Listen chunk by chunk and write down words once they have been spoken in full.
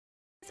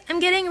I'm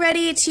getting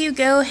ready to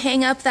go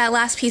hang up that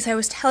last piece I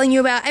was telling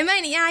you about. You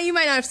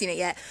might not have seen it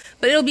yet,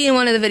 but it'll be in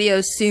one of the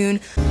videos soon.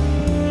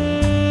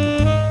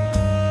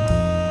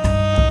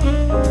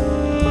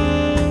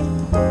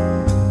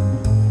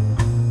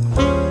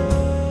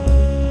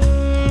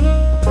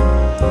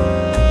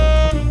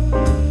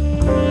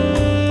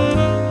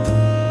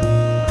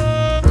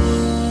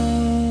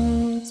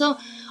 So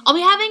I'll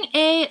be having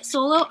a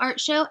solo art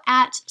show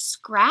at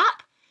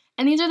Scrap,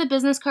 and these are the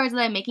business cards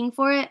that I'm making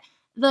for it.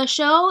 The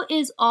show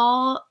is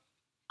all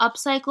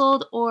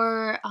upcycled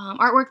or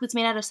artwork that's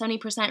made out of 70%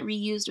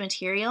 reused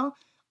material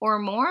or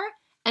more,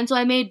 and so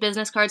I made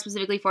business cards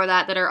specifically for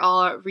that are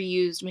all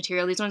reused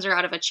material. These ones are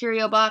out of a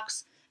Cheerio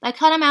box. I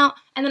cut them out,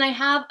 and then I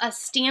have a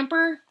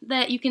stamper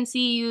that you can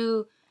see.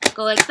 You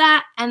go like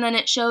that, and then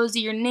it shows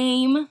your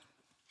name.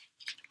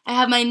 I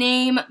have my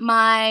name,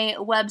 my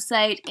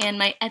website, and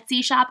my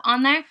Etsy shop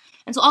on there.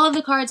 And so all of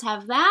the cards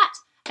have that.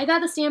 I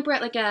got the stamper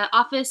at like a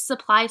office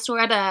supply store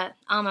at a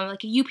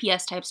like a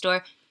UPS type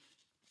store.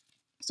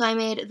 So I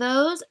made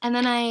those, and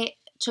then I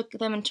took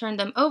them and turned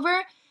them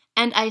over,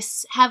 and I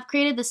have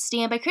created the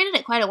stamp. I created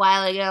it quite a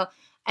while ago.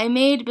 I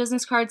made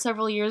business cards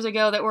several years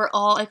ago that were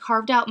all, I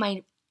carved out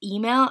my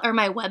email or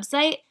my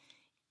website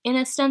in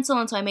a stencil,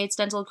 and so I made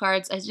stenciled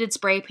cards. I did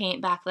spray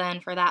paint back then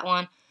for that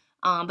one.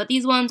 But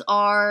these ones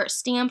are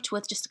stamped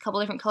with just a couple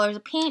different colors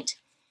of paint,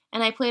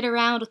 and I played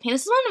around with paint.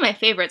 This is one of my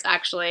favorites,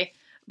 actually,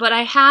 but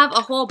I have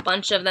a whole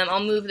bunch of them.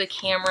 I'll move the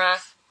camera.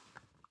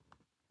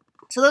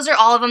 So those are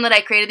all of them that I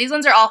created. These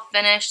ones are all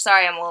finished.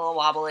 Sorry, I'm a little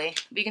wobbly.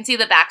 But you can see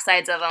the back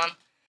sides of them.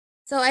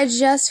 So I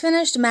just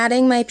finished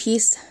matting my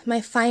piece,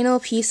 my final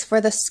piece for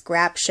the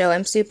Scrap show.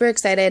 I'm super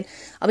excited.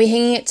 I'll be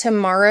hanging it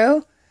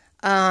tomorrow.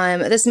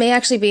 This may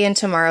actually be in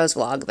tomorrow's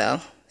vlog,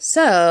 though.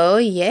 So,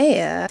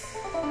 yeah.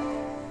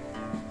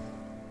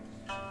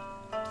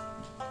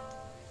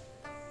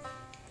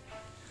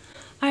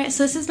 Alright,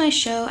 so this is my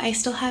show. I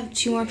still have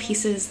 2 more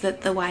pieces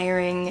that the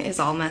wiring is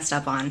all messed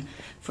up on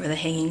for the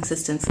hanging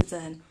systems. It's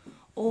an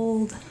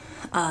old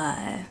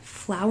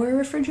flower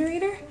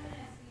refrigerator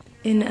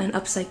in an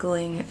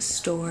upcycling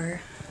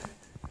store.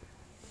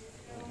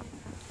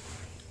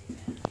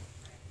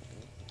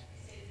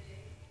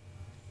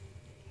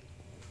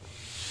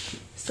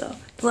 So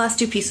the last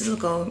 2 pieces will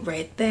go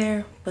right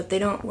there, but they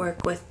don't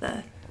work with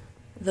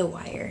the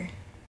wire.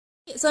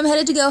 So I'm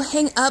headed to go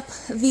hang up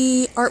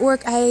the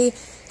artwork I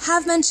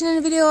have mentioned in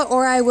a video,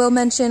 or I will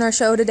mention or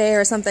show today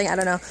or something, I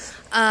don't know.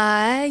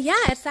 Yeah,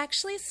 it's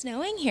actually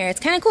snowing here. It's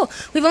kind of cool.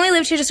 We've only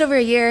lived here just over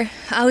a year.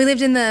 We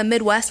lived in the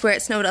Midwest where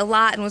it snowed a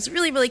lot and was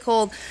really, really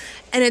cold.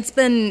 And it's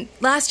been,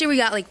 last year we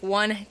got like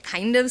one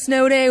kind of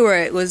snow day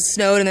where it was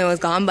snowed and then it was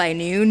gone by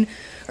noon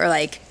or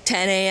like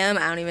 10 a.m.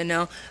 I don't even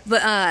know.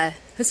 But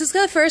this is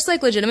the first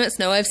like legitimate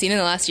snow I've seen in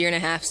the last year and a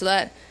half, so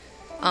that,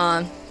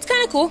 it's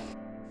kind of cool.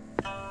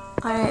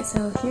 Alright,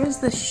 so here's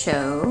the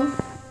show.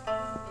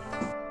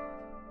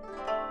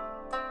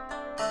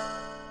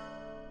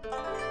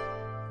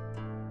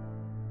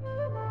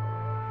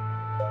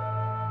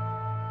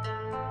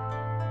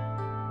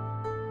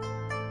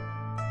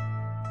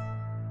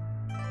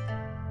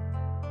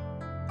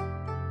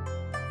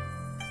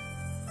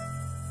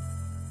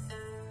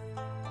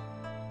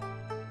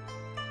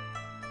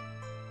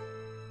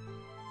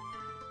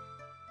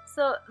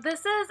 So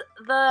this is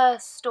the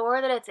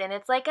store that it's in.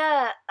 It's like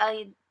a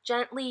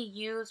gently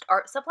used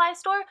art supply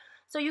store.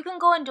 So you can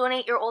go and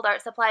donate your old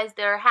art supplies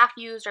that are half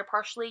used or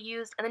partially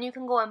used, and then you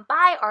can go and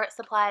buy art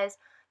supplies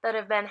that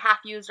have been half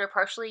used or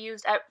partially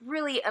used at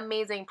really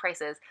amazing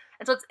prices.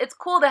 And so it's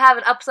cool to have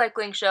an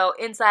upcycling show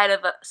inside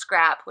of a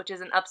Scrap, which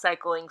is an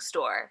upcycling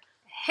store.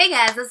 Hey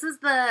guys, this is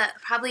the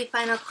probably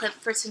final clip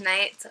for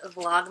tonight's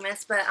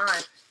Vlogmas, but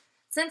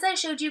since I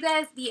showed you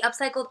guys the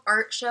Upcycled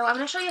art show, I'm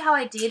going to show you how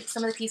I did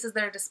some of the pieces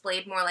that are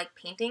displayed more like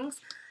paintings.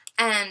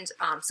 And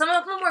some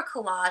of them were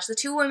collage. The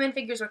 2 women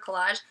figures were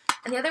collage.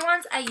 And the other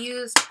ones I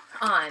used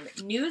on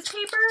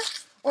newspaper,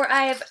 or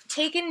I've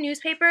taken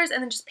newspapers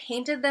and then just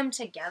painted them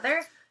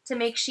together to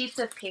make sheets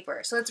of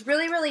paper. So it's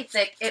really, really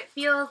thick. It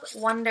feels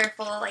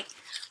wonderful. Like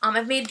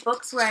I've made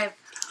books where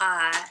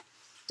I've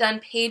done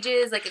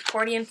pages, like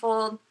accordion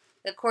fold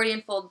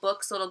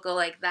books, so it'll go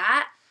like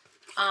that.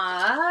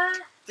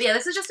 But yeah,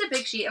 this is just a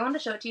big sheet. I wanted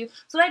to show it to you.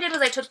 So what I did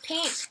was I took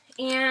paint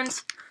and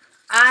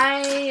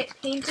I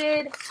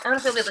painted, I don't know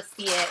if you'll be able to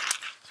see it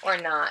or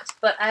not,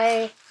 but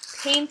I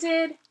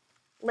painted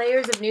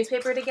layers of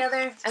newspaper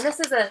together. And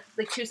this is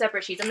like 2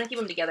 separate sheets. I'm going to keep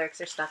them together because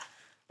they're stuck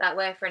that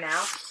way for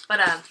now.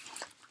 But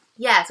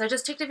yeah, so I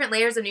just took different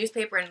layers of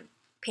newspaper and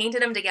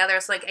painted them together.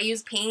 So like I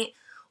used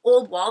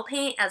old wall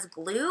paint as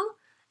glue,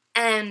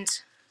 and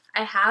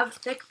I have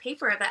thick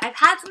paper that I've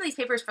had some of these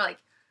papers for like,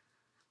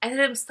 I did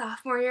them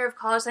sophomore year of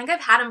college. I think I've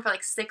had them for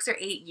like 6 or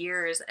 8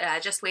 years,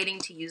 just waiting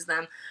to use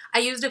them. I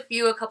used a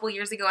few a couple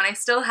years ago, and I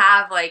still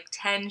have like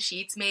 10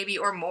 sheets maybe,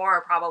 or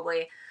more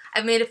probably.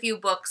 I've made a few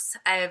books.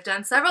 I've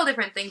done several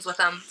different things with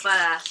them,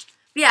 but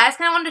yeah, I just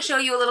kind of wanted to show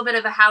you a little bit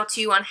of a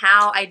how-to on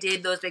how I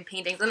did those big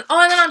paintings. And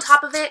oh, and then on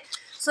top of it,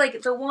 so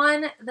like the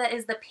one that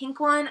is the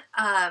pink one,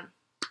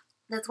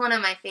 that's one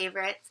of my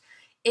favorites.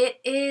 It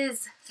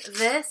is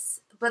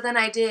this, but then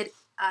I did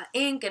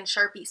ink and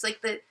Sharpie. So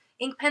like the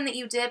ink pen that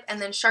you dip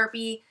and then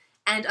Sharpie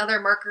and other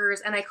markers,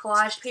 and I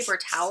collaged paper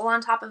towel on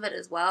top of it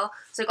as well.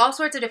 So like all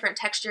sorts of different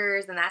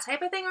textures and that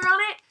type of thing are on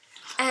it.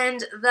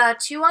 And the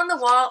two on the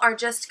wall are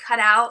just cut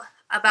out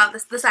about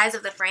the size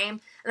of the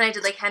frame. And I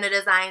did like henna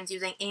designs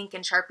using ink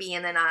and Sharpie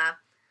and then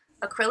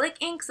acrylic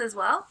inks as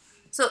well.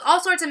 So all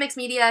sorts of mixed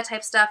media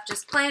type stuff,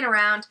 just playing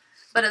around.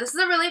 But this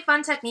is a really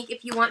fun technique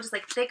if you want just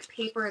like thick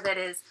paper that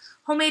is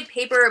homemade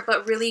paper,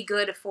 but really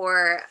good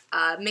for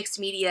mixed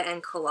media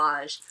and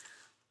collage.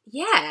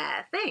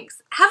 Yeah,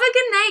 thanks. Have a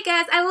good night,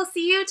 guys. I will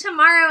see you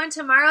tomorrow in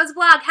tomorrow's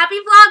vlog. Happy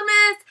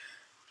Vlogmas!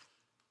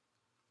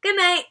 Good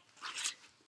night.